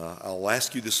I'll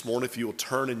ask you this morning if you will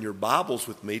turn in your Bibles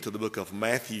with me to the book of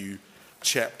Matthew,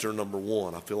 chapter number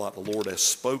 1. I feel like the Lord has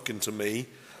spoken to me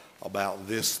about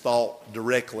this thought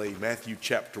directly. Matthew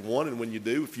chapter 1, and when you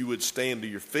do, if you would stand to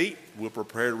your feet, we'll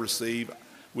prepare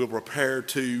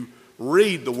to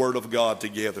read the Word of God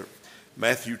together.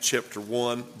 Matthew chapter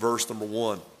 1, verse number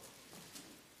 1.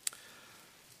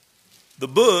 The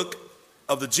book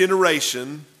of the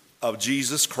generation of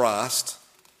Jesus Christ,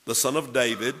 the son of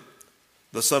David,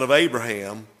 the son of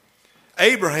Abraham.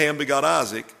 Abraham begot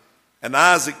Isaac, and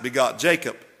Isaac begot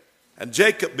Jacob, and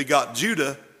Jacob begot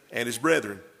Judah and his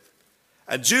brethren.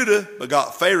 And Judah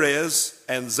begot Pharez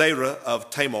and Zerah of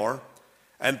Tamar,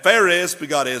 and Pharez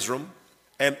begot Esrom,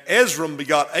 and Esrom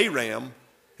begot Aram,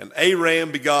 and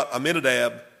Aram begot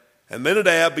Amminadab, and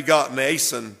Amminadab begot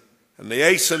Naason, and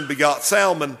Naason begot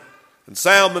Salmon, and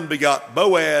Salmon begot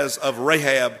Boaz of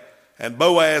Rahab, and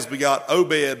Boaz begot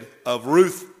Obed of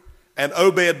Ruth, and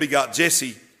Obed begot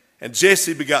Jesse, and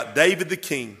Jesse begot David the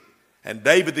king, and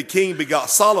David the king begot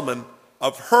Solomon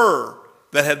of her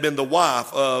that had been the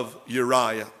wife of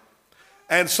Uriah.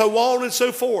 And so on and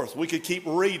so forth. We could keep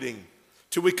reading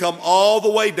till we come all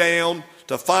the way down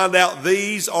to find out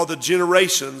these are the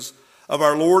generations of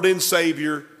our Lord and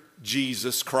Savior,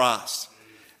 Jesus Christ.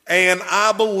 And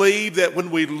I believe that when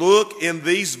we look in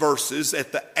these verses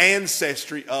at the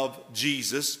ancestry of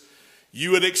Jesus,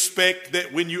 you would expect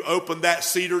that when you open that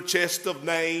cedar chest of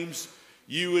names,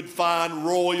 you would find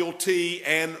royalty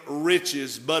and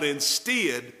riches. But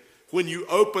instead, when you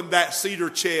open that cedar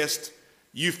chest,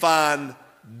 you find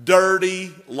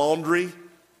dirty laundry,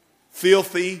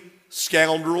 filthy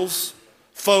scoundrels,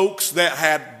 folks that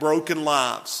had broken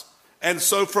lives. And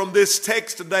so from this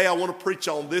text today, I want to preach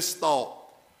on this thought: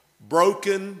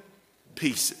 broken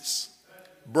pieces.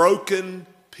 Broken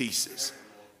pieces.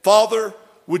 Father,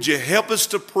 would you help us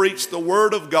to preach the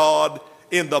Word of God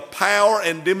in the power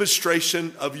and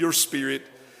demonstration of your Spirit?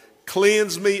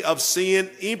 Cleanse me of sin,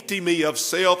 empty me of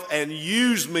self, and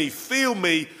use me, fill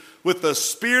me with the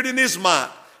Spirit and His might.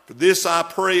 For this I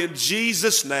pray in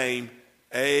Jesus' name,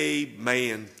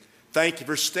 amen. Thank you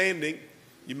for standing.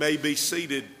 You may be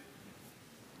seated.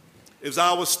 As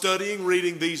I was studying,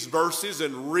 reading these verses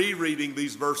and rereading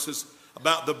these verses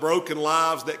about the broken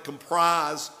lives that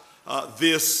comprise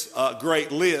this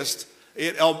great list,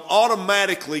 it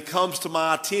automatically comes to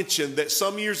my attention that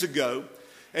some years ago,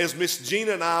 as Miss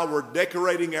Gina and I were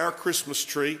decorating our Christmas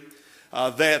tree,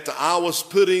 that I was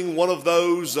putting one of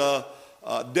those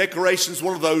decorations,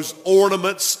 one of those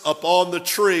ornaments up on the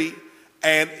tree,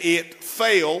 and it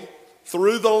fell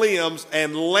through the limbs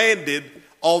and landed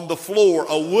on the floor,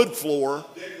 a wood floor.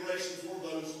 Decorations, one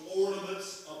of those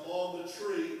ornaments upon the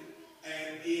tree,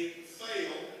 and it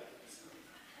fell.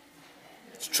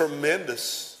 It's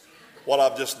tremendous what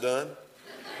I've just done.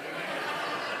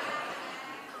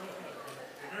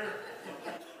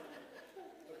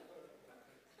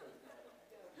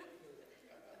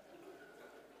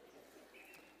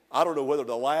 I don't know whether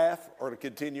to laugh or to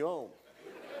continue on.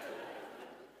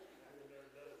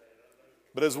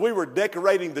 But as we were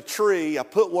decorating the tree, I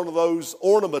put one of those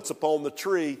ornaments upon the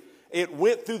tree. It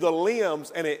went through the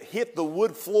limbs and it hit the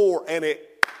wood floor and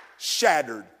it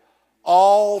shattered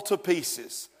all to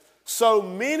pieces. So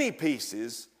many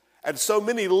pieces and so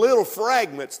many little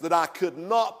fragments that I could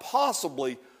not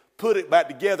possibly put it back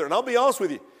together. And I'll be honest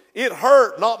with you, it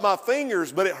hurt not my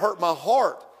fingers, but it hurt my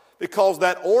heart, because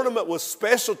that ornament was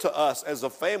special to us as a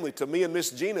family, to me and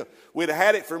Miss Gina. We'd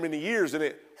had it for many years, and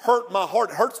it hurt my heart.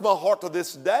 It hurts my heart to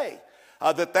this day.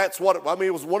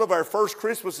 It was one of our first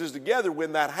Christmases together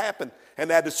when that happened,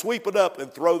 and I had to sweep it up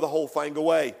and throw the whole thing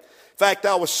away. In fact,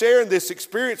 I was sharing this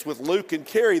experience with Luke and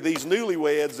Carrie, these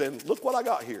newlyweds, and look what I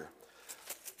got here.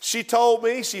 She told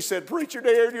me, she said, "Preacher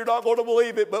Darren, you're not going to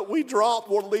believe it, but we dropped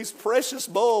one of these precious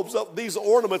bulbs, up these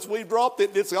ornaments. We dropped it,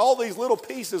 and it's all these little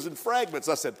pieces and fragments."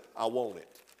 I said, "I want it.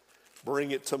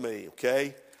 Bring it to me,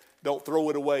 okay? Don't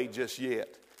throw it away just yet."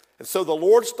 And so the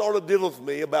Lord started dealing with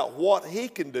me about what He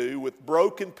can do with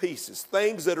broken pieces,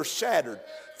 things that are shattered,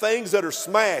 things that are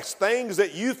smashed, things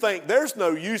that you think there's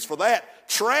no use for that.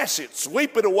 Trash it,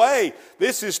 sweep it away.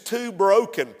 This is too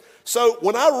broken. So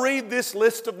when I read this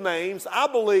list of names, I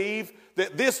believe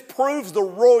that this proves the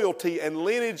royalty and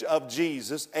lineage of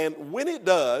Jesus. And when it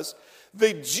does,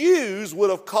 the Jews would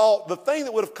have the thing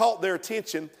that would have caught their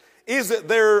attention is that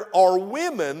there are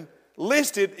women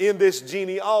listed in this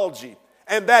genealogy.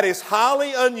 And that is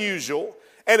highly unusual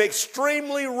and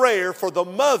extremely rare for the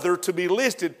mother to be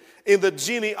listed in the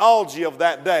genealogy of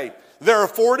that day. There are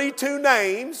 42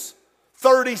 names,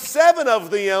 37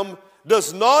 of them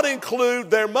does not include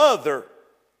their mother,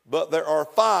 but there are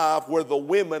 5 where the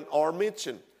women are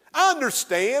mentioned. I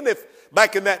understand if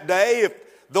back in that day, if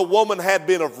the woman had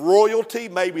been of royalty,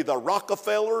 maybe the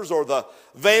Rockefellers or the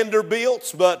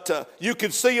Vanderbilts, but you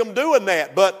could see them doing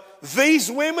that. But these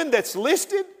women that's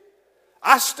listed,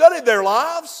 I studied their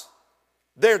lives.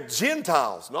 They're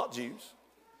Gentiles, not Jews.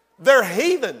 They're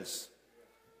heathens.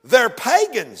 They're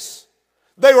pagans.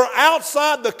 They were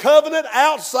outside the covenant,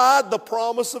 outside the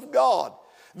promise of God.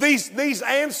 These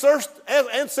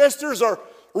ancestors are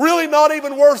really not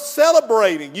even worth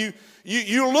celebrating.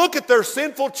 You look at their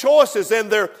sinful choices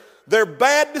and their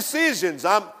bad decisions.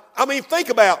 I mean, think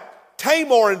about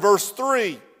Tamar in verse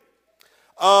 3,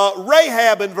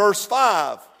 Rahab in verse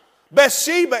 5,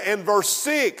 Bathsheba in verse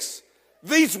 6.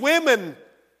 These women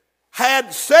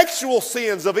had sexual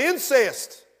sins of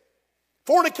incest,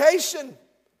 fornication,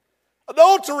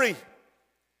 adultery.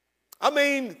 I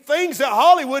mean, things that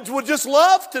Hollywood would just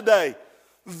love today.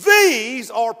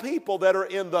 These are people that are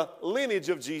in the lineage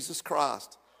of Jesus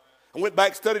Christ. I went back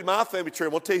and studied my family tree.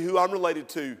 I'm going to tell you who I'm related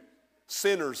to.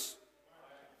 Sinners.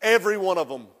 Every one of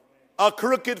them. A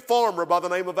crooked farmer by the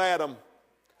name of Adam.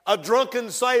 A drunken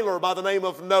sailor by the name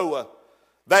of Noah.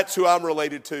 That's who I'm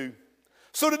related to.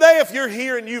 So today, if you're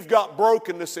here and you've got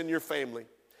brokenness in your family,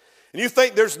 and you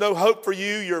think there's no hope for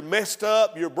you, you're messed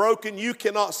up, you're broken, you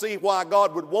cannot see why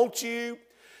God would want you,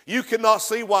 you cannot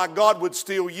see why God would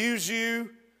still use you,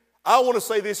 I want to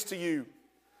say this to you,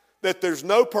 that there's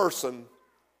no person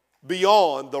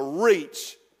beyond the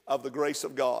reach of the grace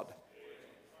of God.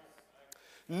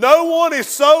 No one is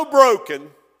so broken,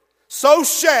 so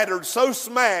shattered, so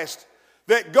smashed,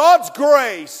 that God's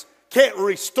grace can't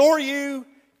restore you,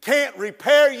 can't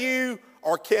repair you,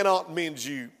 or cannot mend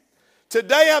you.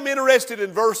 Today I'm interested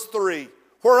in verse 3,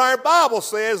 where our Bible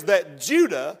says that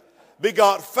Judah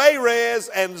begot Pharez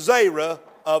and Zerah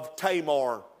of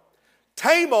Tamar.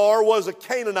 Tamar was a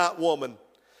Canaanite woman.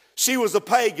 She was a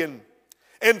pagan.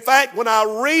 In fact, when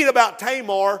I read about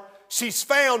Tamar, she's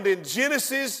found in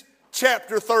Genesis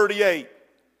chapter 38.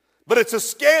 But it's a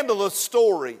scandalous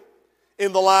story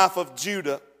in the life of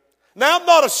Judah. Now, I'm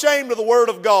not ashamed of the Word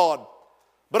of God,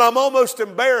 but I'm almost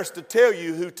embarrassed to tell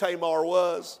you who Tamar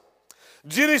was.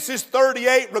 Genesis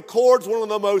 38 records one of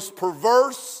the most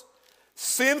perverse,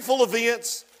 sinful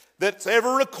events that's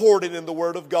ever recorded in the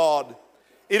Word of God.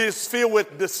 It is filled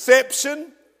with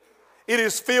deception. It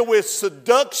is filled with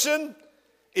seduction.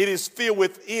 It is filled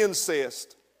with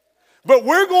incest. But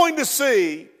we're going to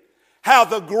see how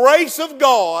the grace of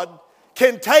God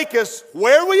can take us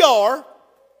where we are,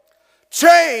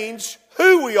 change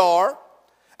who we are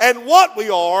and what we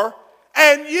are,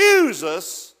 and use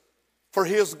us for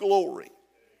His glory.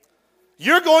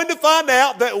 You're going to find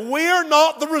out that we're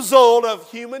not the result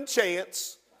of human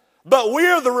chance, but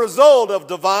we're the result of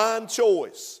divine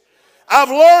choice. I'm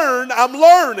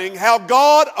learning how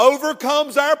God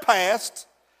overcomes our past,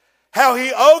 how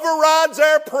He overrides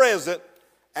our present,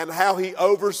 and how He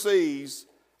oversees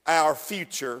our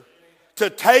future to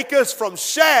take us from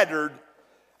shattered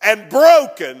and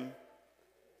broken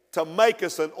to make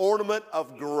us an ornament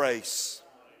of grace.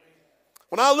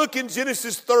 When I look in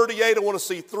Genesis 38, I want to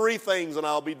see three things and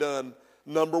I'll be done.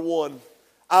 Number one,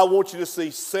 I want you to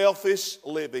see selfish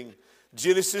living.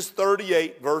 Genesis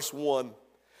 38, verse 1.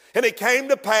 And it came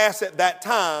to pass at that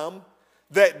time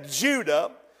that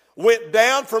Judah went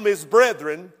down from his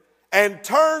brethren and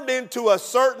turned into a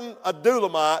certain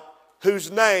Adulamite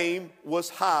whose name was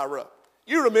Hira.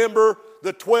 You remember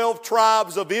the 12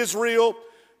 tribes of Israel?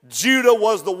 Judah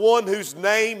was the one whose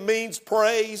name means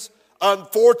praise.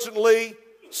 Unfortunately,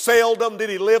 seldom did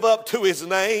he live up to his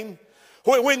name.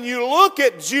 When you look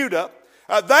at Judah,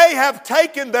 they have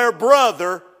taken their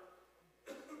brother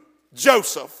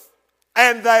Joseph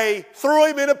and they threw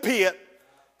him in a pit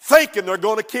thinking they're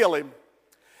going to kill him.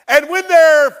 And when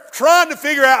they're trying to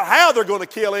figure out how they're going to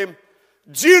kill him,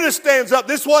 Judah stands up.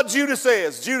 This is what Judah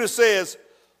says. Judah says,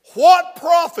 what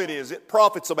profit is it?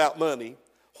 Profit's about money.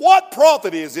 What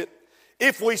profit is it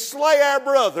if we slay our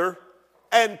brother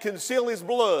and conceal his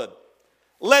blood?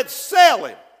 Let's sell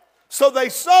him. So they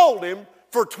sold him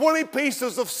for 20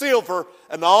 pieces of silver,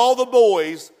 and all the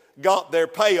boys got their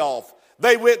payoff.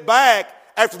 They went back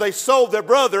after they sold their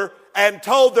brother and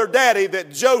told their daddy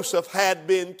that Joseph had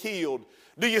been killed.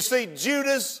 Do you see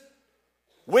Judah's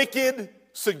wicked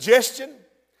suggestion?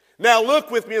 Now look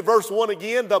with me at verse 1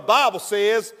 again. The Bible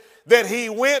says that he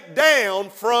went down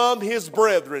from his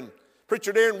brethren.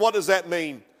 Preacher Darren, what does that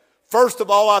mean? First of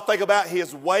all, I think about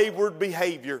his wayward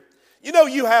behavior. You know,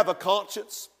 you have a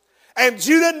conscience. And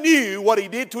Judah knew what he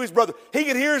did to his brother. He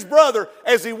could hear his brother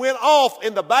as he went off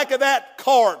in the back of that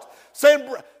cart saying,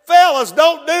 fellas,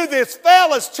 don't do this.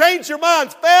 Fellas, change your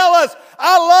minds. Fellas,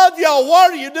 I love y'all.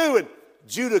 What are you doing?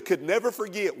 Judah could never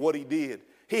forget what he did.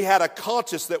 He had a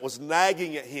conscience that was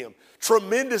nagging at him.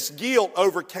 Tremendous guilt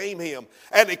overcame him,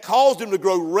 and it caused him to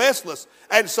grow restless.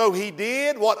 And so he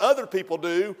did what other people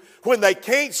do when they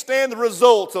can't stand the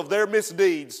results of their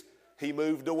misdeeds. He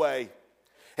moved away.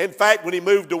 In fact, when he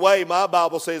moved away, my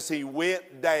Bible says he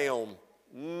went down.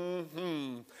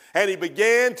 And he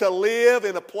began to live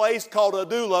in a place called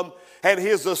Adullam, and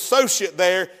his associate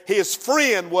there, his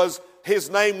friend, his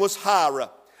name was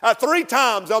Hira. 3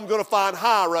 times I'm going to find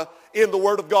Hira in the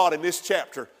Word of God in this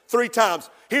chapter. 3 times.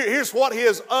 Here's what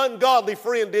his ungodly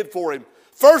friend did for him.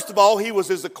 First of all, he was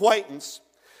his acquaintance.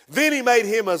 Then he made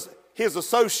him his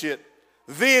associate.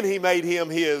 Then he made him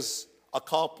his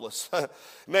accomplice.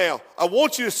 Now, I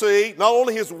want you to see not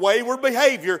only his wayward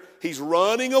behavior, he's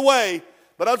running away,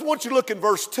 but I just want you to look in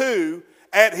verse 2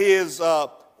 at his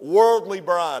worldly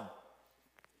bride.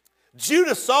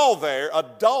 Judah saw there a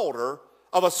daughter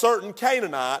of a certain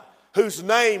Canaanite whose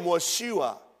name was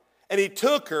Shua, and he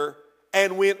took her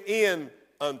and went in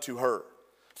unto her.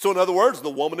 So in other words, the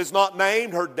woman is not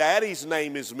named, her daddy's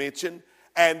name is mentioned,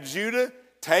 and Judah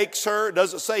takes her. It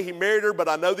doesn't say he married her, but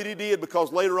I know that he did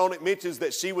because later on it mentions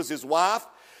that she was his wife.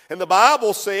 And the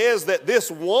Bible says that this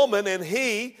woman and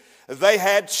they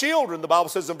had children. The Bible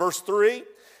says in verse 3,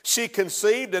 she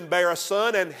conceived and bare a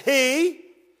son, and he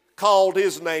called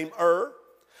his name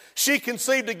She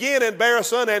conceived again and bare a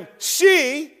son, and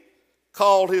she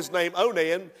called his name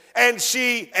Onan. And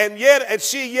she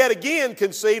yet again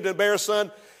conceived and bare a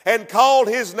son, and called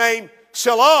his name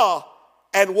Shelah,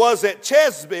 and was at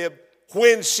Chezib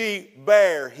when she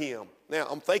bare him. Now,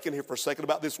 I'm thinking here for a second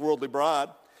about this worldly bride.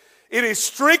 It is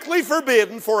strictly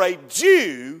forbidden for a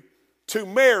Jew to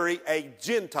marry a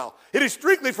Gentile. It is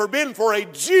strictly forbidden for a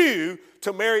Jew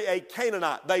to marry a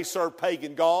Canaanite. They serve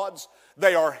pagan gods.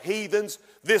 They are heathens.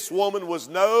 This woman was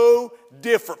no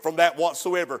different from that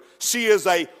whatsoever. She is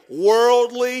a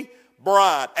worldly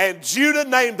bride. And Judah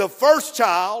named the first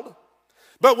child,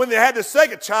 but when they had the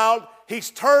second child,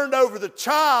 he's turned over the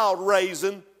child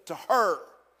raising to her.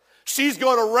 She's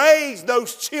going to raise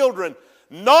those children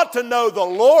not to know the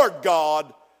Lord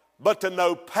God, but to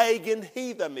know pagan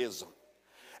heathenism.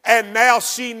 And now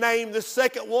she named the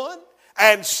second one,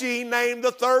 and she named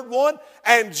the third one,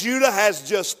 and Judah has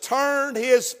just turned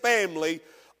his family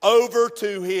over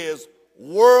to his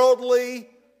worldly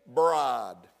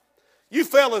bride. You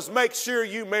fellas, make sure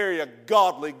you marry a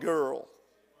godly girl.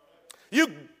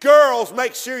 You girls,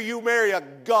 make sure you marry a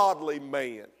godly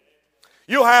man.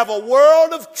 You'll have a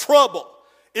world of trouble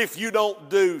if you don't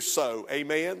do so.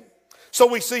 Amen. So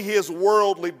we see his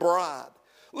worldly bride.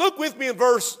 Look with me in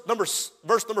verse number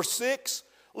 6.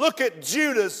 Look at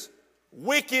Judah's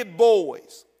wicked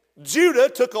boys. Judah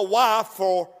took a wife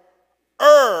for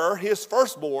his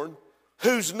firstborn,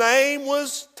 whose name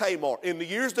was Tamar. In the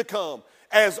years to come,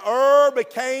 as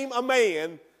became a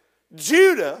man,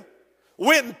 Judah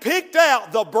went and picked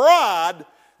out the bride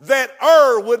that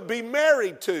would be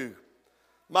married to.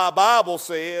 My Bible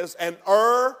says, and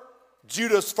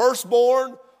Judah's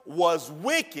firstborn, was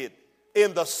wicked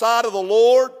in the sight of the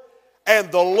Lord, and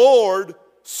the Lord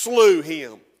slew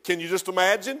him. Can you just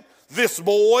imagine? This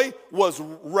boy was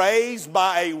raised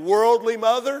by a worldly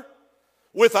mother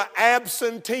with an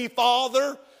absentee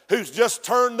father who's just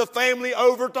turned the family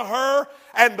over to her,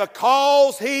 and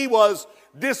because he was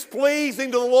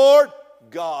displeasing to the Lord,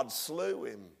 God slew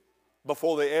him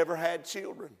before they ever had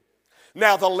children.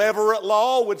 Now, the Levirate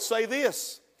law would say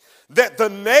this, that the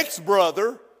next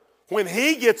brother, when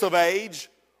he gets of age,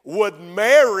 would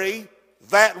marry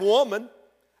that woman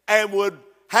and would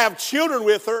have children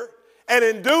with her, and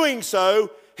in doing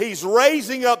so, he's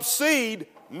raising up seed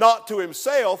not to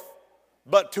himself,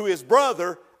 but to his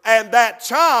brother, and that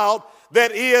child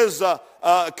that is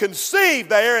conceived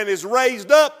there and is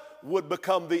raised up would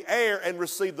become the heir and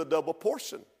receive the double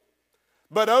portion.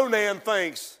 But Onan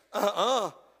thinks,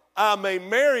 I may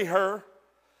marry her,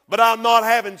 but I'm not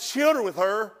having children with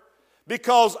her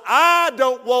because I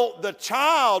don't want the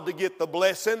child to get the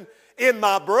blessing in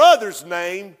my brother's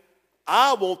name.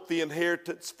 I want the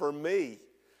inheritance for me.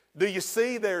 Do you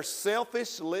see their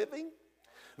selfish living?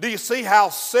 Do you see how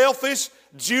selfish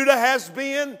Judah has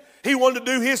been? He wanted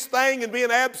to do his thing and be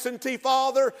an absentee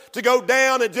father, to go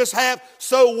down and just have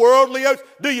so worldly oaths.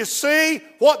 Do you see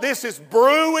what this is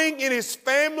brewing in his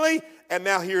family? And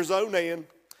now here's Onan,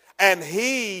 and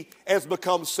he has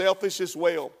become selfish as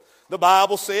well. The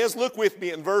Bible says, look with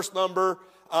me in verse number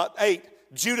 8.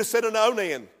 Judah said unto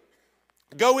Onan,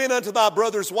 go in unto thy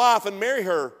brother's wife and marry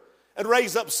her, and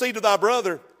raise up seed to thy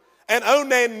brother. And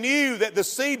Onan knew that the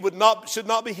seed should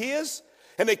not be his.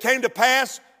 And it came to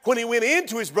pass when he went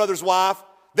into his brother's wife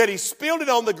that he spilled it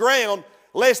on the ground,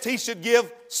 lest he should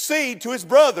give seed to his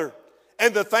brother.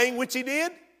 And the thing which he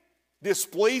did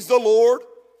displeased the Lord,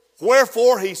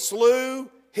 wherefore he slew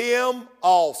him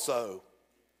also.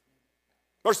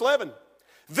 Verse 11.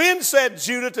 Then said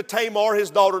Judah to Tamar, his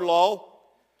daughter-in-law,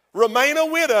 remain a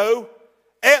widow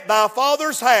at thy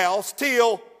father's house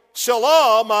till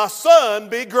Shelah, my son,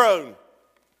 be grown.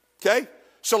 Okay?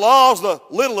 Shelah's the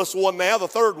littlest one now, the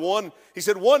third one. He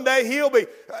said, one day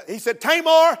he said,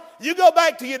 Tamar, you go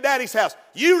back to your daddy's house.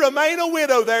 You remain a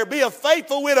widow there. Be a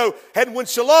faithful widow. And when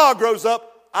Shelah grows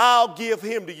up, I'll give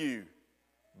him to you.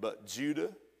 But Judah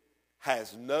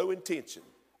has no intention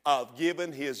of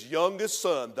giving his youngest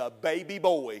son, the baby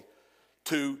boy,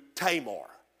 to Tamar,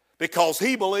 because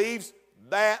he believes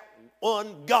that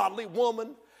ungodly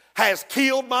woman has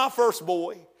killed my first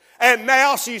boy, and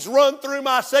now she's run through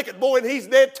my second boy, and he's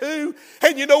dead too.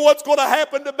 And you know what's going to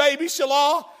happen to baby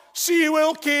Shelah? She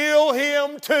will kill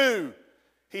him too.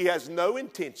 He has no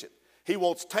intention. He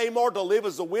wants Tamar to live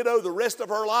as a widow the rest of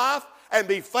her life and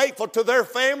be faithful to their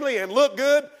family and look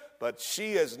good, but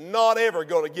she is not ever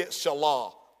going to get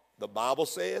Shelah. The Bible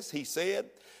says, he said,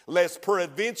 lest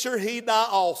peradventure he die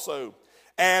also,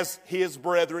 as his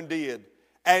brethren did.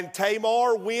 And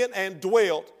Tamar went and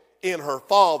dwelt in her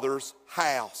father's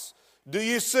house. Do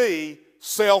you see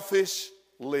selfish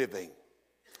living?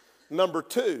 Number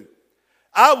 2,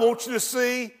 I want you to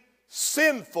see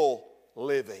sinful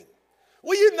living.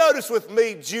 Will you notice with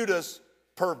me Judah's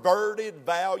perverted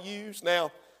values?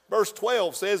 Now, verse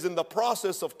 12 says, in the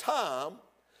process of time,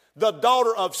 the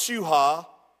daughter of Shuhah,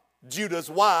 Judah's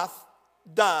wife,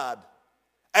 died,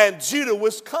 and Judah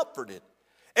was comforted,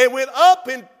 and went up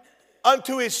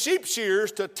unto his sheep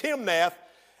shearers to Timnath,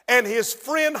 and his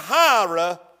friend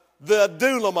Hira the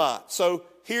Adulamite. So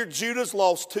here Judah's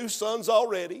lost 2 sons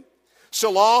already.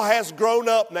 Shelah has grown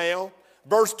up now.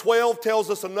 Verse 12 tells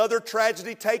us another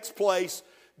tragedy takes place.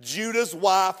 Judah's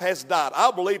wife has died.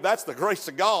 I believe that's the grace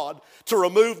of God to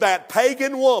remove that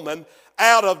pagan woman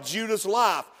out of Judah's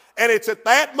life. And it's at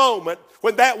that moment,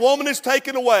 when that woman is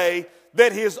taken away,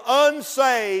 that his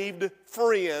unsaved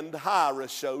friend Hira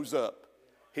shows up,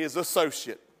 his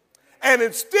associate. And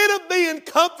instead of being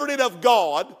comforted of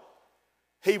God,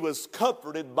 he was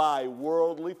comforted by a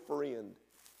worldly friend.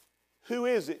 Who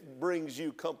is it brings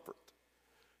you comfort?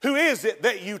 Who is it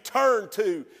that you turn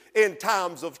to in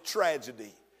times of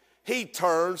tragedy? He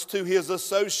turns to his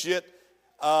associate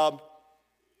Hira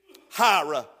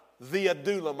the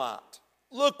Adulamite.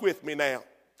 Look with me now.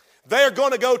 They're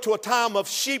going to go to a time of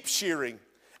sheep shearing.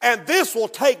 And this will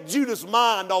take Judah's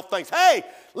mind off things. Hey,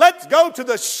 let's go to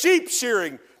the sheep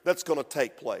shearing that's going to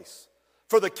take place.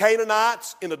 For the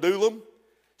Canaanites in Adullam,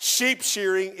 sheep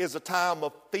shearing is a time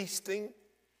of feasting.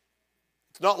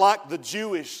 It's not like the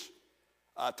Jewish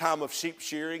time of sheep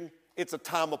shearing. It's a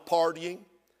time of partying.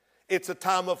 It's a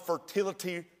time of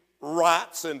fertility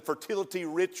rites and fertility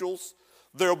rituals.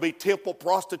 There'll be temple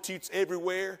prostitutes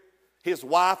everywhere. His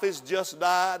wife has just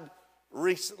died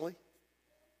recently.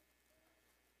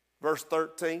 Verse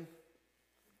 13.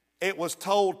 It was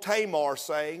told Tamar,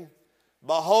 saying,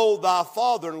 behold, thy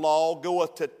father-in-law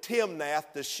goeth to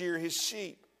Timnath to shear his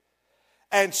sheep.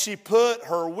 And she put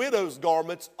her widow's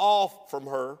garments off from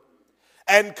her,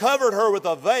 and covered her with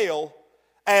a veil,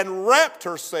 and wrapped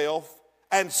herself,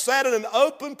 and sat in an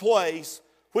open place,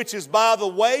 which is by the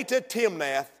way to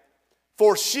Timnath.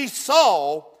 For she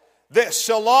saw that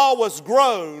Shelah was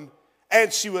grown,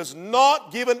 and she was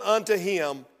not given unto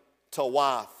him to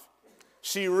wife.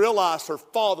 She realized her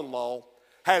father-in-law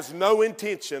has no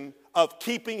intention of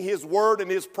keeping his word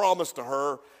and his promise to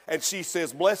her. And she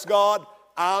says, bless God,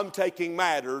 I'm taking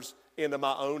matters into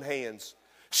my own hands.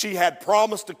 She had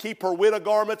promised to keep her widow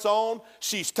garments on.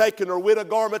 She's taken her widow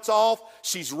garments off.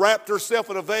 She's wrapped herself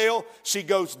in a veil. She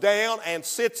goes down and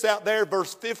sits out there.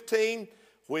 Verse 15,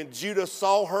 when Judah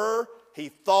saw her, he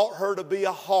thought her to be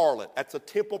a harlot. That's a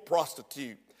temple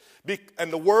prostitute.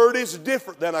 And the word is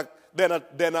different than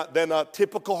a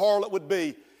typical harlot would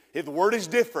be. The word is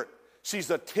different. She's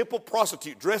a temple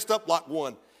prostitute, dressed up like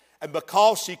one. And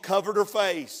because she covered her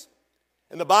face.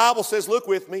 And the Bible says, look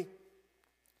with me.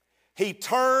 He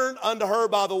turned unto her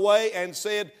by the way and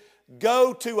said,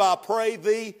 go to, I pray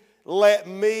thee, let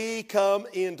me come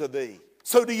into thee.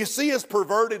 So do you see his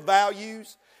perverted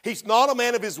values? He's not a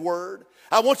man of his word.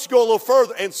 I want you to go a little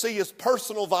further and see his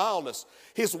personal vileness.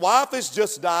 His wife has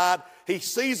just died. He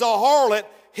sees a harlot.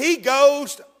 He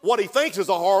goes to what he thinks is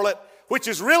a harlot, which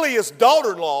is really his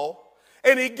daughter-in-law,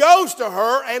 and he goes to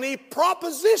her and he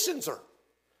propositions her.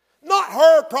 Not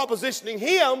her propositioning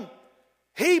him.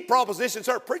 He propositions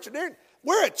her. Preacher,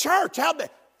 we're at church. I'm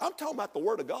talking about the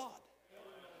Word of God.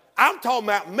 I'm talking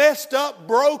about messed up,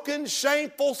 broken,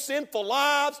 shameful, sinful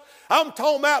lives. I'm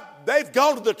talking about they've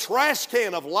gone to the trash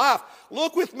can of life.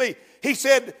 Look with me. He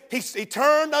said, he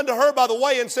turned unto her by the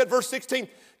way and said, verse 16,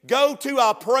 go to,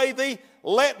 I pray thee,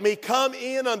 let me come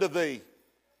in unto thee.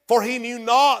 For he knew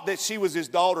not that she was his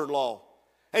daughter-in-law.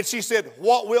 And she said,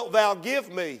 what wilt thou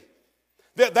give me,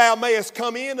 that thou mayest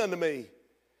come in unto me?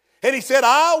 And he said,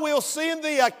 I will send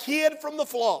thee a kid from the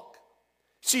flock.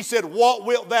 She said, what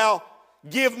wilt thou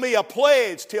give me a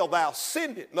pledge till thou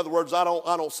send it? In other words, I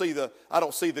don't see the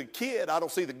kid, I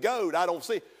don't see the goat, I don't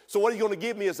see. So what are you going to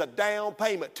give me as a down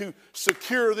payment to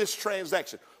secure this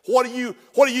transaction? What are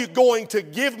you going to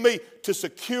give me to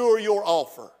secure your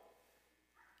offer?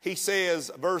 He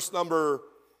says, verse number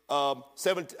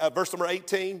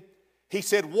 18, he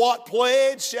said, what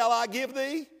pledge shall I give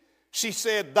thee? She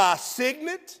said, thy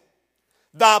signet,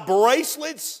 thy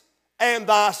bracelets, and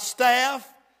thy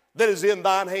staff that is in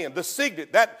thine hand. The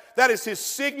signet, that is his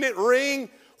signet ring,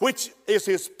 which is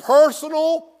his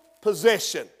personal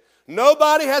possession.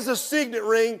 Nobody has a signet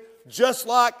ring just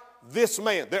like this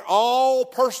man. They're all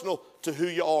personal to who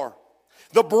you are.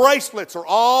 The bracelets are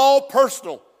all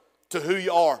personal to who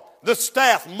you are. The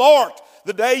staff marked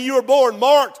the day you were born,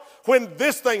 marked when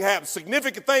this thing happened.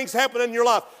 Significant things happen in your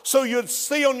life. So you'd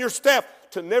see on your staff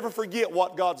to never forget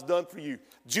what God's done for you.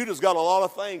 Judah's got a lot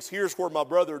of things. Here's where my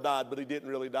brother died, but he didn't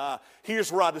really die.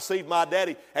 Here's where I deceived my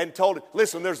daddy and told him,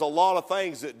 listen, there's a lot of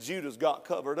things that Judah's got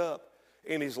covered up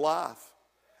in his life.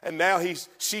 And now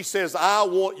she says, I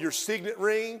want your signet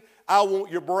ring. I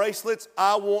want your bracelets.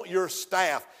 I want your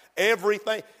staff.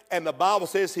 Everything. And the Bible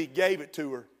says he gave it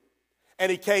to her.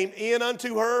 And he came in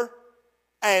unto her,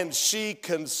 and she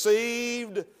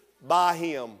conceived by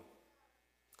him.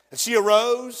 And she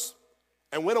arose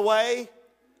and went away,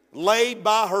 laid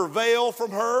by her veil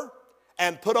from her,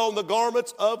 and put on the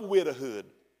garments of widowhood.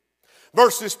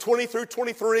 Verses 20 through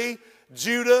 23,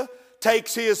 Judah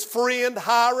takes his friend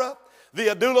Hira, the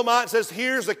Adullamite, says,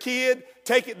 here's a kid,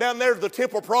 take it down there to the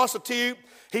temple prostitute.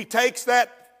 He takes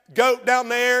that goat down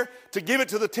there to give it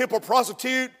to the temple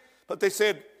prostitute, but they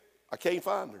said, I can't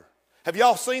find her. Have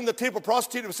y'all seen the temple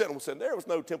prostitute? We said, there was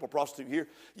no temple prostitute here.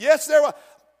 Yes, there was.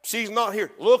 She's not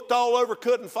here. Looked all over,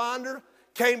 couldn't find her.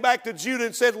 Came back to Judah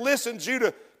and said, listen,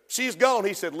 Judah, she's gone.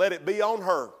 He said, let it be on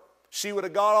her. She would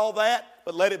have got all that,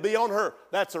 but let it be on her.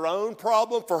 That's her own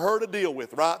problem for her to deal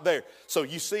with right there. So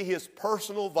you see his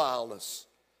personal vileness.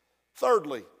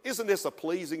 Thirdly, isn't this a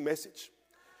pleasing message?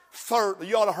 Thirdly,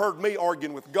 you ought to have heard me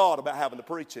arguing with God about having to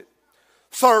preach it.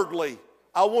 Thirdly,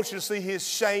 I want you to see his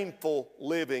shameful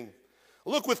living.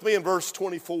 Look with me in verse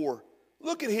 24.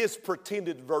 Look at his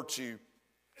pretended virtue.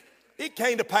 It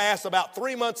came to pass about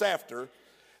 3 months after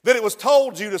that it was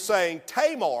told Judah, saying,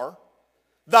 Tamar,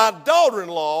 thy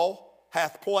daughter-in-law,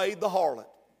 hath played the harlot.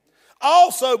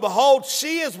 Also, behold,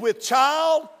 she is with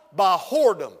child by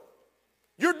whoredom.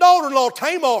 Your daughter-in-law,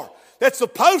 Tamar, that's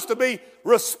supposed to be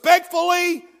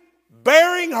respectfully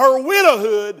bearing her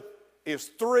widowhood, is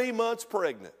 3 months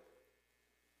pregnant.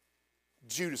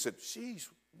 Judah said, geez,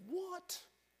 what?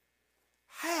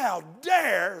 How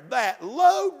dare that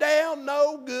low-down,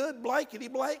 no-good,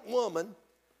 blankety-blank woman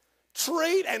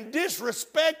treat and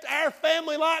disrespect our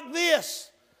family like this?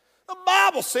 The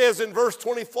Bible says in verse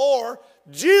 24,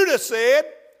 Judah said,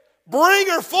 bring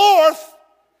her forth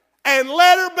and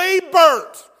let her be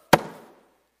burnt.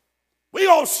 We're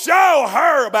going to show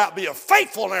her about being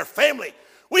faithful in our family.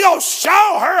 We're going to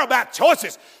show her about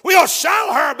choices. We're going to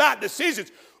show her about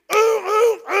decisions. Ooh,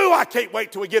 ooh, ooh, I can't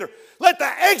wait till we get her. Let the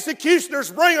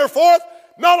executioners bring her forth.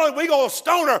 Not only are we going to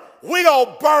stone her, we're going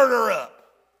to burn her up.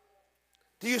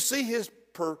 Do you see his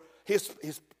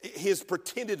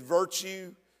pretended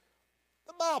virtue?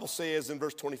 The Bible says in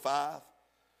verse 25,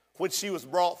 when she was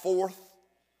brought forth,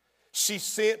 she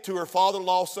sent to her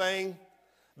father-in-law, saying,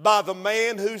 by the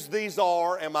man whose these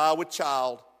are am I with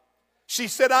child. She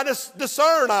said, I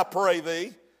discern, I pray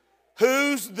thee,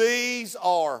 whose these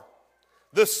are.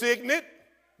 The signet,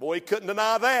 boy, he couldn't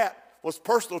deny that, was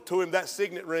personal to him, that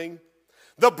signet ring.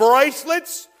 The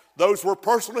bracelets, those were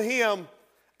personal to him.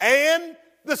 And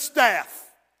the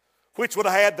staff, which would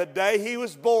have had the day he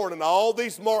was born and all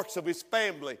these marks of his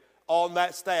family on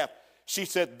that staff. She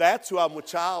said, that's who I'm with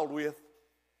child with.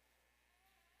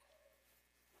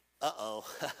 Uh-oh.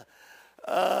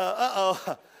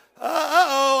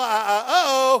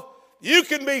 You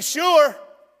can be sure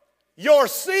your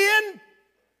sin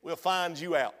will find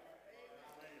you out.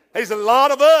 There's a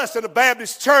lot of us in the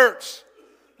Baptist church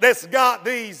that's got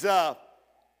these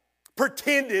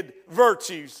pretended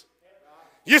virtues.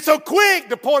 You're so quick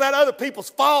to point out other people's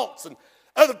faults and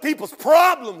other people's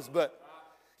problems, but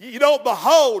you don't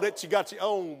behold that you got your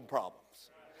own problems.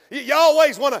 You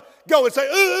always want to go and say,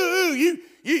 ooh,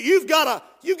 you've got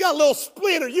a little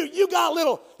splinter, you got a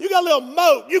little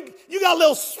mote, you got a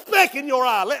little speck in your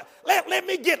eye. Let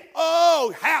me get,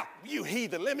 how, you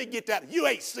heathen, let me get that. You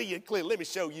ain't seeing clear, let me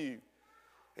show you.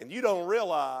 And you don't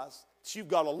realize that you've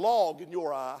got a log in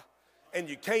your eye and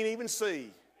you can't even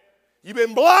see. You've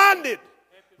been blinded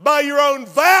by your own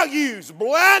values,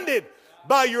 blinded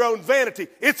by your own vanity.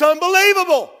 It's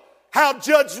unbelievable how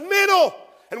judgmental.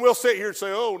 And we'll sit here and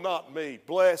say, oh, not me.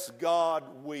 Bless God,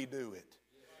 we do it.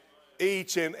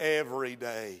 Each and every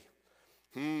day.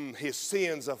 His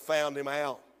sins have found him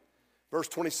out. Verse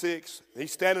 26,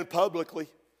 he's standing publicly.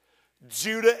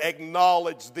 Judah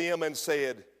acknowledged them and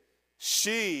said,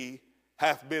 she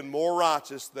hath been more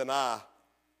righteous than I.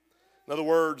 In other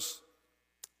words,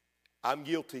 I'm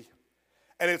guilty.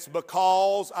 And it's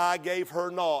because I gave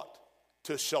her not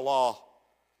to Shelah.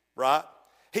 Right?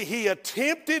 He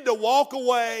attempted to walk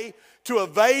away to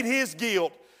evade his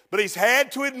guilt, but he's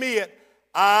had to admit,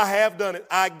 I have done it.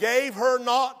 I gave her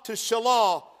not to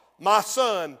Shelah, my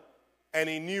son, and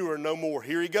he knew her no more.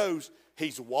 Here he goes.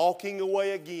 He's walking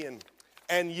away again.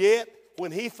 And yet,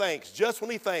 when he thinks, just when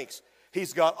he thinks,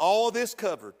 he's got all of this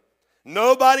covered,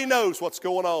 nobody knows what's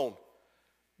going on,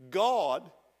 God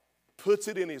puts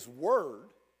it in his word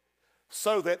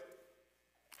so that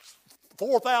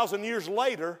 4,000 years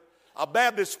later, a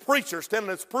Baptist preacher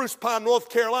standing in Spruce Pine, North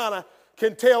Carolina,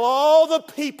 can tell all the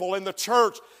people in the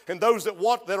church and those that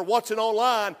are watching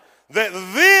online that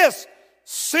this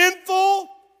sinful,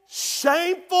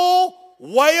 shameful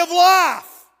way of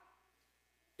life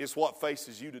is what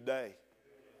faces you today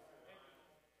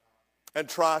and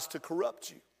tries to corrupt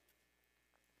you.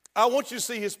 I want you to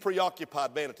see his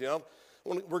preoccupied vanity.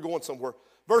 We're going somewhere.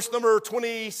 Verse number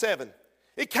 27.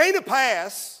 It came to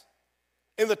pass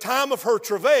in the time of her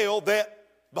travail that,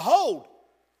 behold,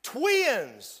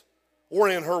 twins were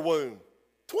in her womb.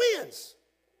 Twins.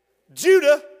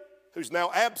 Judah, who's now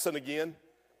absent again,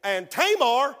 and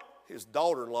Tamar, his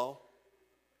daughter-in-law,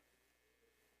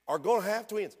 are going to have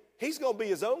twins. He's going to be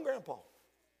his own grandpa.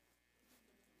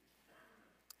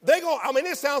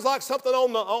 It sounds like something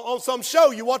on some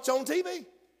show you watch on TV.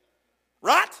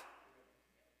 Right?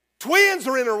 Twins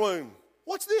are in her womb.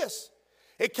 What's this?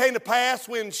 It came to pass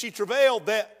when she travailed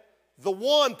that the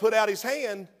one put out his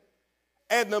hand,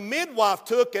 and the midwife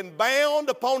took and bound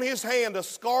upon his hand a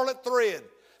scarlet thread,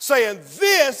 saying,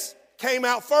 this came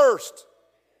out first.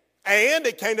 And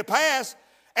it came to pass,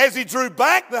 as he drew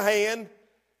back the hand,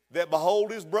 that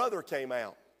behold, his brother came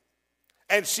out.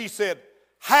 And she said,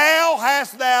 how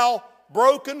hast thou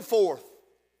broken forth?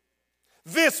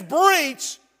 This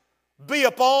breach be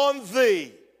upon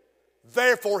thee.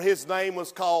 Therefore his name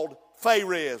was called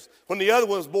Pharez. When the other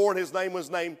one was born, his name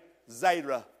was named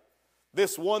Zerah.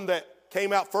 This one that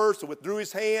came out first and withdrew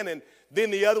his hand, and then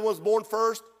the other one was born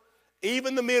first.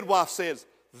 Even the midwife says,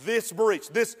 this breach,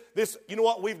 this, you know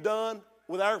what we've done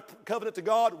with our covenant to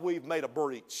God? We've made a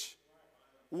breach.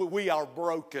 We are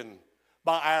broken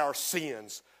by our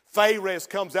sins. Pharez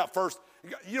comes out first.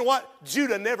 You know what?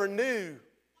 Judah never knew.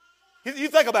 You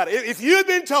think about it. If you had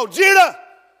been told, Judah,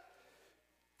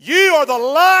 you are the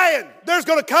lion. There's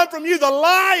going to come from you the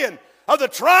lion of the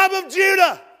tribe of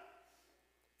Judah.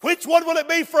 Which one will it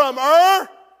be from?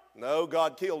 No,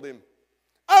 God killed him.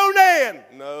 Onan?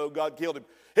 No, God killed him.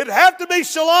 It'd have to be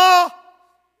Shelah.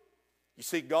 You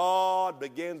see, God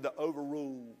began to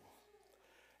overrule.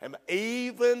 And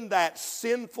even that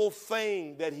sinful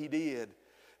thing that he did,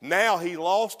 now he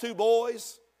lost two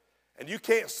boys, and you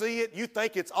can't see it. You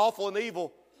think it's awful and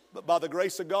evil, but by the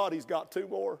grace of God, he's got two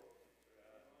more.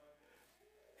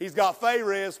 He's got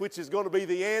Pharez, which is going to be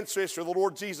the ancestor of the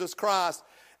Lord Jesus Christ,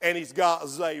 and he's got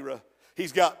Zerah.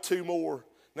 He's got two more.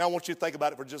 Now I want you to think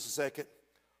about it for just a second.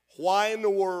 Why in the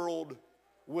world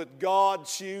would God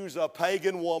choose a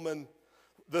pagan woman,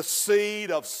 the seed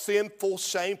of sinful,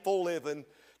 shameful living,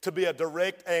 to be a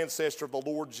direct ancestor of the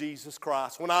Lord Jesus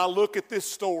Christ? When I look at this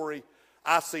story,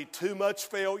 I see too much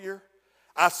failure.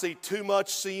 I see too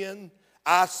much sin.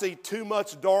 I see too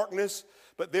much darkness.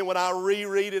 But then when I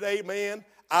reread it, amen,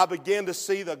 I begin to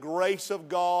see the grace of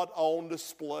God on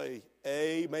display.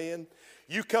 Amen.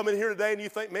 You come in here today and you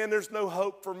think, man, there's no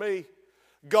hope for me.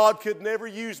 God could never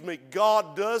use me.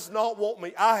 God does not want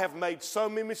me. I have made so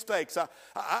many mistakes.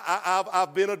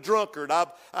 I've been a drunkard.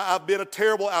 I've been a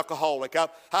terrible alcoholic.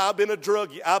 I've been a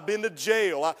druggie. I've been to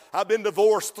jail. I've been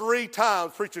divorced 3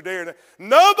 times, Preacher Darren.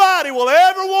 Nobody will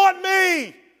ever want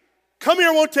me. Come here,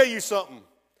 I want to tell you something.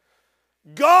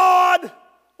 God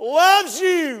loves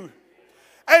you.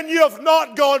 And you have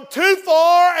not gone too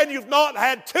far, and you've not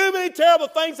had too many terrible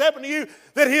things happen to you,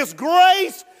 that his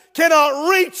grace cannot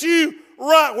reach you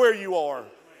right where you are.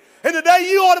 And today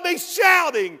you ought to be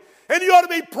shouting and you ought to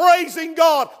be praising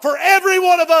God for every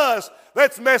one of us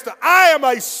that's messed up. I am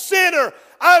a sinner.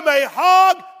 I'm a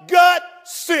hog gut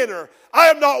sinner. I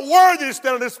am not worthy to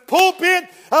stand on this pulpit.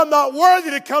 I'm not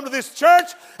worthy to come to this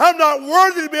church. I'm not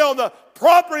worthy to be on the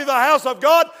property of the house of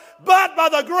God. But by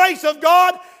the grace of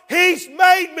God, He's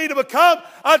made me to become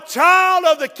a child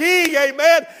of the King,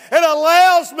 amen, and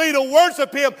allows me to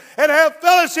worship Him and have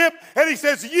fellowship. And He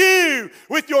says, you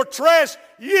with your trash,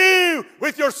 you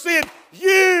with your sin,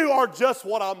 you are just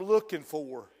what I'm looking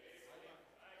for.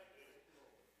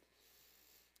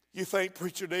 You think,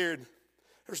 Preacher Darren,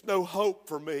 there's no hope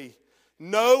for me.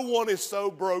 No one is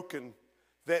so broken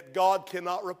that God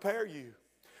cannot repair you.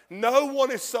 No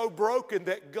one is so broken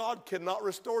that God cannot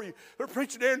restore you. But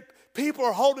Preacher Darren, people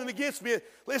are holding against me.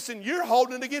 Listen, you're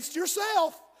holding against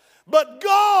yourself. But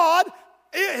God,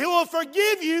 He will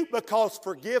forgive you because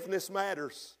forgiveness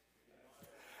matters.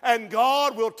 And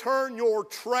God will turn your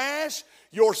trash,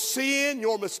 your sin,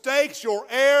 your mistakes, your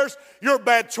errors, your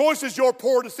bad choices, your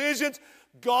poor decisions.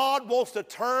 God wants to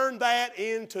turn that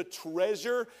into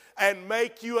treasure and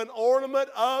make you an ornament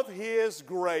of His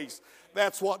grace.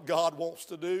 That's what God wants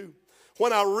to do.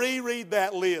 When I reread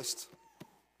that list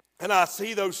and I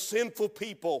see those sinful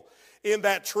people in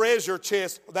that treasure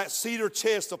chest, that cedar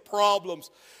chest of problems,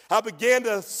 I began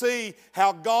to see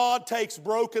how God takes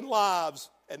broken lives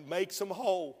and makes them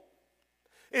whole.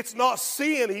 It's not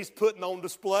sin He's putting on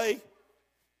display.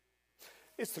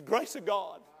 It's the grace of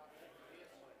God.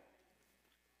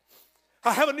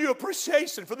 I have a new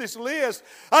appreciation for this list.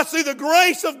 I see the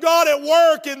grace of God at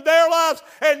work in their lives.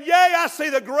 And yea, I see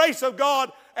the grace of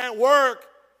God at work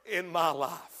in my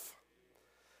life.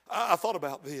 I thought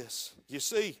about this. You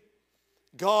see,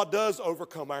 God does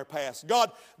overcome our past.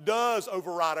 God does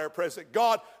override our present.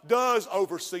 God does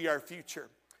oversee our future.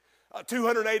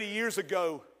 280 years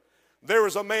ago, there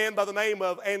was a man by the name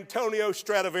of Antonio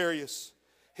Stradivarius.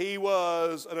 He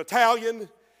was an Italian.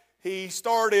 He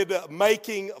started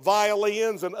making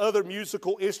violins and other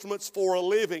musical instruments for a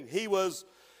living. He was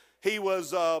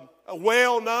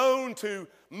well known to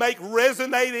make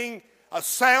resonating,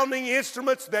 sounding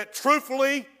instruments that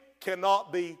truthfully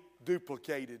cannot be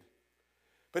duplicated.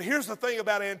 But here's the thing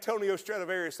about Antonio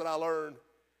Stradivarius that I learned.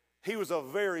 He was a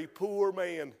very poor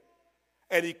man,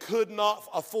 and he could not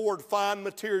afford fine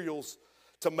materials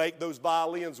to make those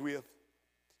violins with.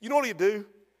 You know what he'd do?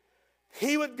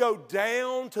 He would go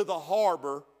down to the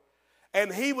harbor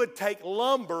and he would take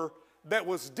lumber that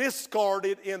was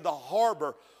discarded in the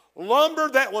harbor, lumber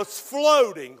that was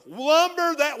floating,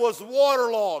 lumber that was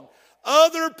waterlogged,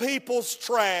 other people's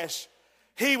trash.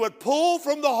 He would pull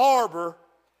from the harbor,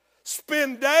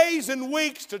 spend days and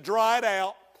weeks to dry it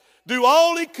out, do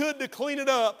all he could to clean it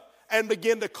up, and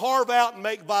begin to carve out and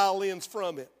make violins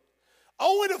from it.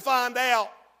 Only to find out,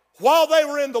 while they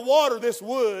were in the water, this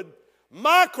wood,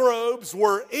 microbes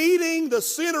were eating the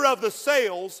center of the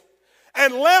sails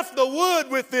and left the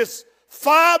wood with this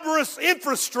fibrous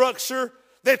infrastructure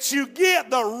that you get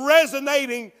the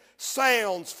resonating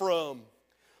sounds from.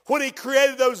 When he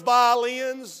created those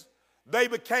violins, they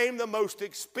became the most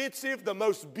expensive, the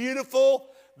most beautiful.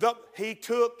 He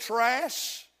took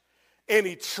trash and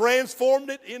he transformed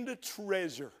it into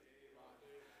treasure.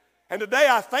 And today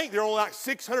I think there are only like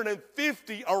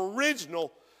 650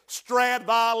 original Strad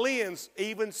violins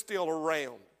even still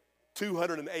around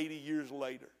 280 years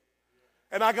later.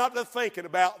 And I got to thinking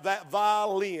about that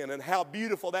violin and how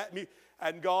beautiful that music.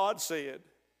 And God said,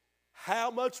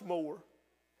 how much more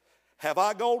have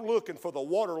I gone looking for the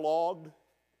waterlogged,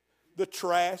 the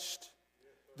trashed,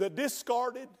 the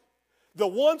discarded, the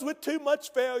ones with too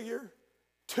much failure,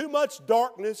 too much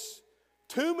darkness,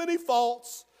 too many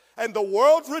faults, and the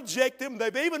world's rejected them.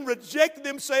 They've even rejected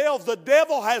themselves. The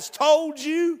devil has told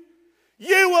you,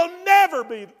 you will never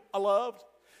be loved.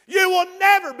 You will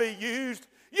never be used.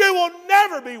 You will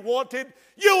never be wanted.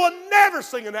 You will never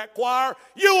sing in that choir.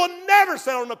 You will never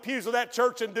sit on the pews of that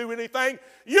church and do anything.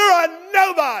 You're a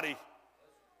nobody.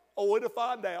 Only to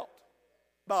find out,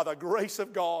 by the grace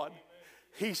of God,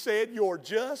 He said, you're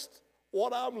just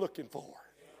what I'm looking for.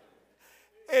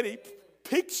 And He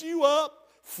picks you up,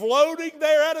 floating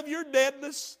there out of your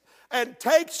deadness, and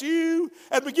takes you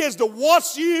and begins to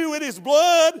wash you in His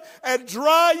blood and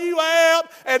dry you out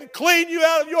and clean you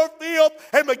out of your filth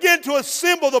and begin to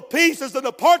assemble the pieces and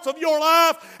the parts of your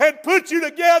life and put you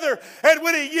together. And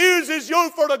when He uses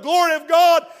you for the glory of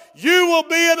God, you will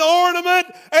be an ornament,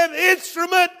 an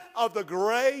instrument of the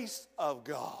grace of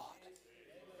God.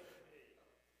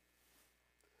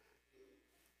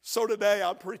 So today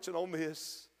I'm preaching on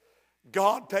this.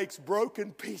 God takes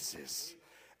broken pieces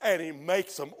and He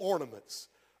makes them ornaments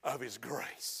of His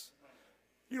grace.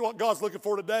 You know what God's looking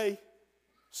for today?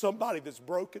 Somebody that's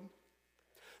broken.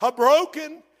 A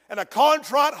broken and a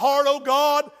contrite heart, oh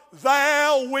God,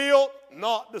 thou wilt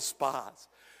not despise.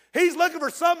 He's looking for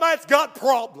somebody that's got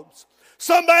problems.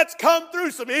 Somebody that's come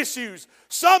through some issues.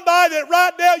 Somebody that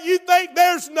right now you think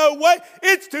there's no way.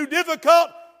 It's too difficult.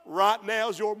 Right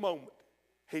now's your moment.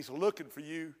 He's looking for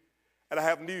you. And I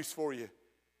have news for you.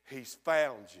 He's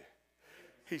found you.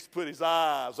 He's put his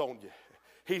eyes on you.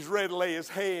 He's ready to lay his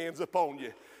hands upon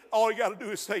you. All you got to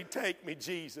do is say, take me,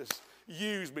 Jesus.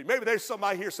 Use me. Maybe there's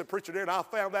somebody here, said, preacher, there, and I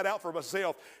found that out for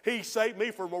myself. He saved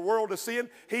me from a world of sin.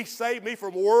 He saved me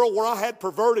from a world where I had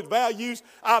perverted values.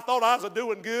 I thought I was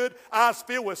doing good. I was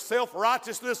filled with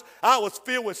self-righteousness. I was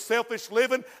filled with selfish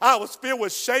living. I was filled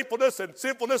with shamefulness and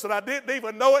sinfulness, and I didn't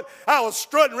even know it. I was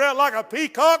strutting around like a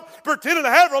peacock, pretending to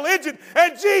have religion,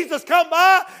 and Jesus come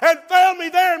by and found me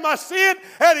there in my sin,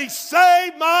 and he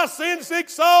saved my sin-sick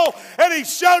soul, and he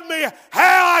showed me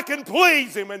how I can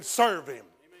please him and serve him.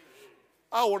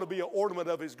 I want to be an ornament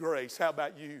of his grace. How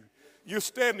about you? You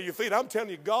stand to your feet. I'm telling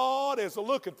you, God is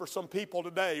looking for some people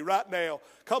today, right now.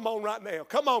 Come on, right now.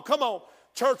 Come on, come on.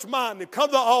 Church minded, come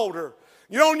to the altar.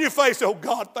 You're on your face. Oh,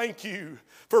 God, thank you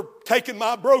for taking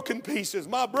my broken pieces,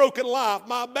 my broken life,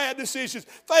 my bad decisions.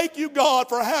 Thank you, God,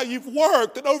 for how you've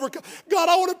worked and overcome. God,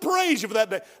 I want to praise you for that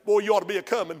day. Boy, you ought to be a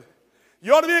coming.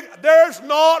 You ought to be. There's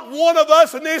not one of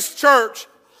us in this church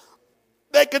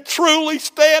that could truly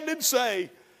stand and say,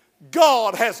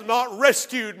 God has not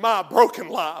rescued my broken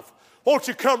life. Won't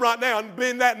you come right now and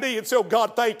bend that knee and say, oh,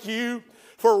 God, thank you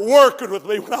for working with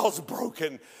me when I was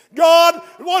broken. God,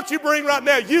 won't you bring right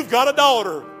now, you've got a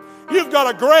daughter. You've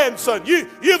got a grandson.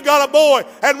 You've got a boy.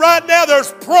 And right now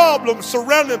there's problems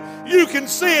surrounding them. You can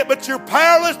see it, but you're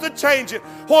powerless to change it.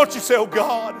 Won't you say, oh,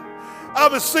 God,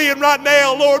 I'm seeing right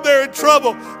now, Lord, they're in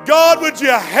trouble. God, would you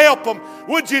help them?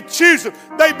 Would you choose them?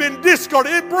 They've been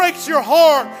discarded. It breaks your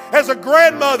heart as a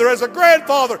grandmother, as a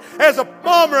grandfather, as a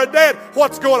mom or a dad.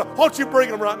 What's going on? Won't you bring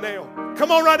them right now?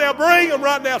 Come on right now. Bring them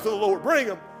right now to the Lord. Bring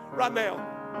them right now.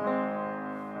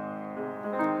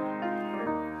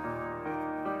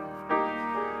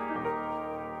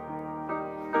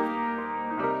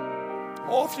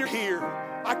 Oh, if you're here,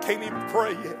 I can't even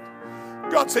pray yet.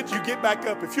 God said you get back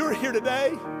up. If you're here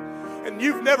today and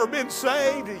you've never been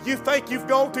saved, you think you've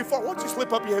gone too far, why don't you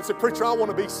slip up your hand and say, preacher, I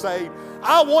want to be saved.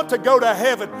 I want to go to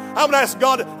heaven. I'm going to ask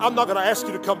God, I'm not going to ask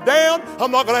you to come down.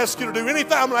 I'm not going to ask you to do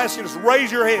anything. I'm going to ask you to just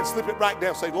raise your hand, slip it right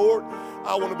down, say, Lord,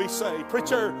 I want to be saved.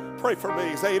 Preacher, pray for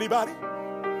me. Is there anybody?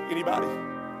 Anybody?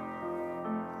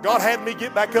 God had me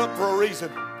get back up for a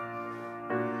reason.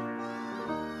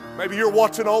 Maybe you're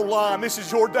watching online. This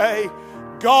is your day.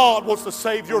 God wants to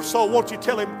save your soul. Won't you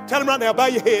tell him right now, bow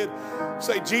your head.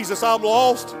 Say, Jesus, I'm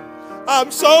lost.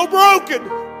 I'm so broken.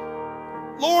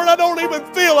 Lord, I don't even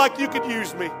feel like you could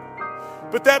use me.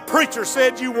 But that preacher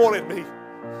said you wanted me.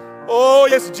 Oh,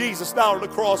 yes, Jesus died on the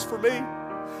cross for me.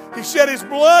 He shed his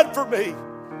blood for me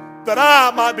that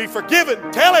I might be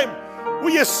forgiven. Tell him, will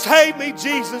you save me,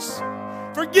 Jesus?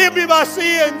 Forgive me my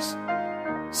sins.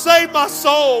 Save my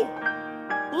soul.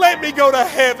 Let me go to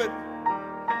heaven.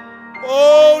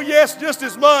 Oh, yes, just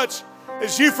as much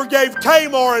as you forgave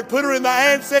Tamar and put her in the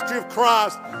ancestry of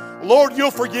Christ, Lord,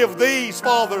 you'll forgive these,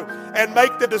 Father, and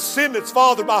make the descendants,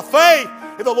 Father, by faith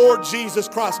in the Lord Jesus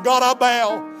Christ. God, I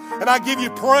bow and I give you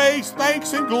praise,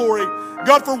 thanks, and glory,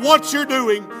 God, for what you're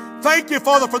doing. Thank you,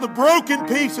 Father, for the broken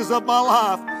pieces of my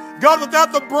life. God,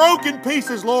 without the broken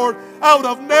pieces, Lord, I would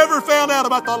have never found out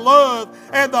about the love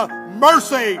and the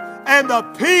mercy and the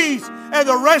peace and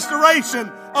the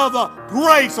restoration of the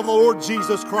grace of the Lord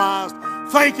Jesus Christ.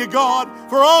 Thank you, God,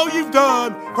 for all you've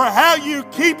done, for how you're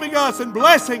keeping us and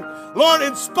blessing. Lord,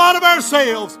 in spite of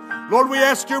ourselves, Lord, we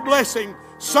ask your blessing.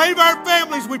 Save our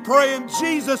families, we pray in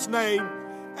Jesus' name.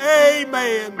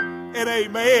 Amen and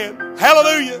amen.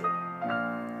 Hallelujah.